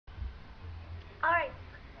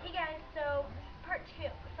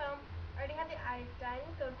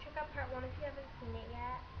done, go check out part 1 if you haven't seen it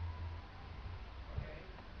yet.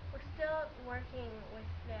 We're still working with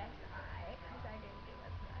this eye because I didn't do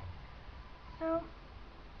it right. So,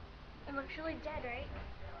 it looks really dead, right?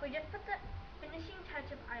 We just put the finishing touch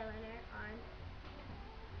of eyeliner on.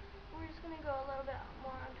 We're just going to go a little bit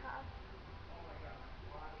more on top.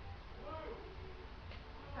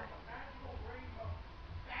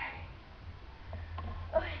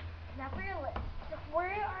 Okay, now for your lips. We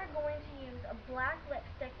are going to use a black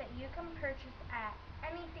lipstick that you can purchase at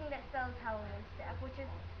anything that sells Halloween stuff, which is,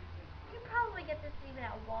 you probably get this even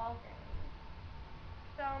at Walgreens.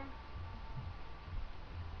 So, I'm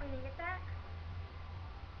going to get that.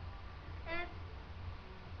 And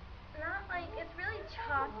it's not like, it's really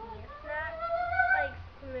chalky. It's not like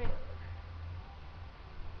smooth.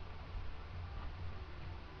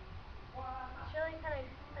 It's really kind of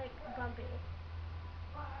like bumpy.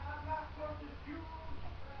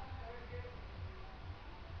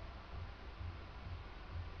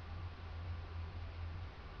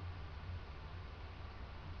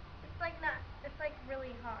 It's like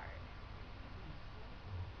really hard.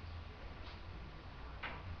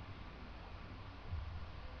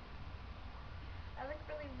 I look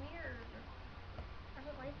really weird. I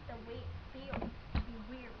don't like the way it feels to be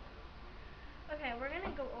weird. Okay, we're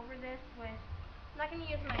gonna go over this with, I'm not gonna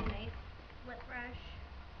use my nice lip brush.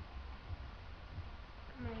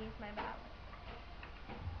 I'm gonna use my palette.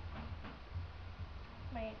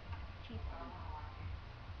 My cheap one.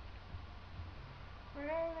 We're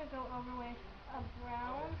gonna go over with a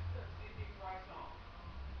brown.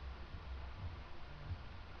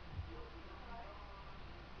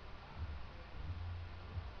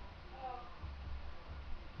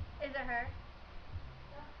 Is it her?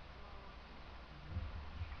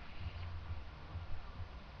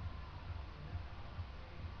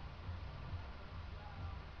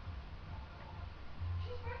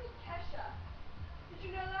 She's friends with Kesha. Did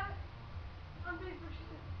you know that? On Facebook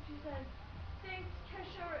she said, thanks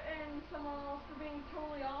Kesha and someone else for being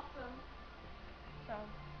totally awesome. So,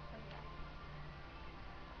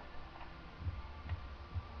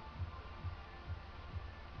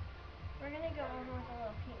 we're gonna go over with a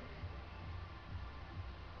little pink.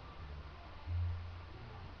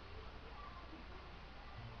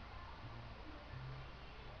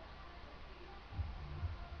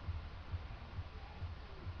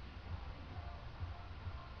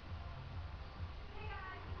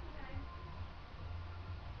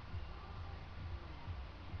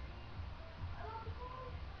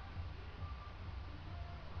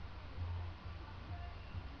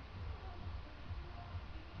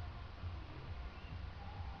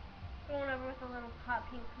 Going over with a little hot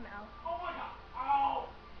pink from Elf. Oh my god!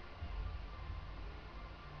 Ow!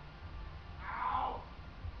 Ow!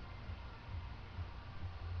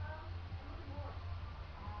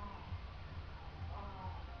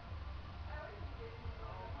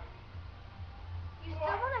 You still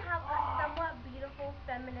want to have a somewhat beautiful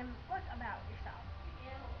feminine look about yourself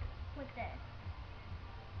with this.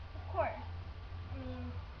 Of course. I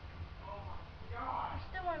mean, you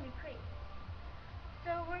still want to be pretty.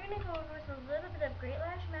 So we're going to go over with a little bit of Great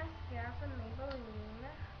Lash Mascara from Maybelline.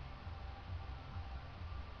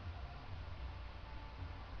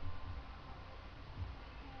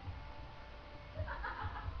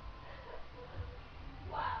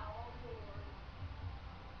 Wow, Lord.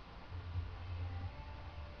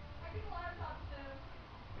 I get a laptop soon.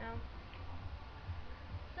 No.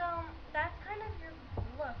 So that's kind of your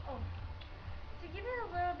look. Oh, to give it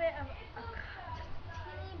a little bit of just a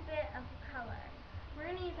teeny bit of color, we're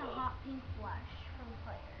going to use a hot pink blush from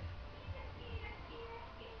Claire's.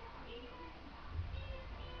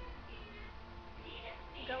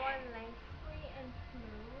 Go on nicely and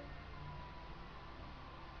smooth.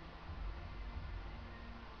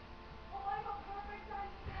 Oh, I got perfect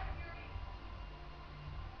size hair, Yuri.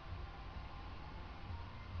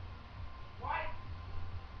 What?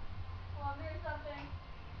 Well, I'm doing something.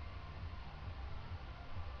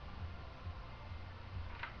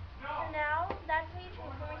 No. So now, that's how you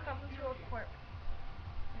transform yourself into a corpse.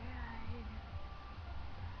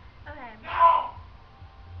 Okay. No!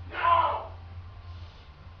 No!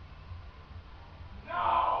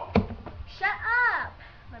 No! Shut up!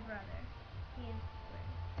 My brother. He's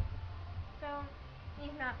weird. So,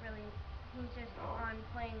 he's not really, he's just on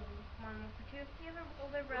playing Modern Warfare 2. If you have an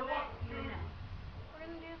older brother, you know. We're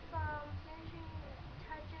going to do some finishing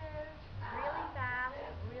touches really fast,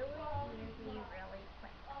 really easy, really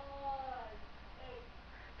quick.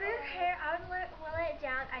 For your hair, I would let it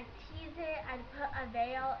down, I'd tease it, I'd put a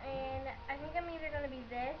veil in. I think I'm either going to be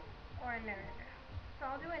this or a nerd. So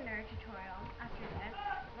I'll do a nerd tutorial.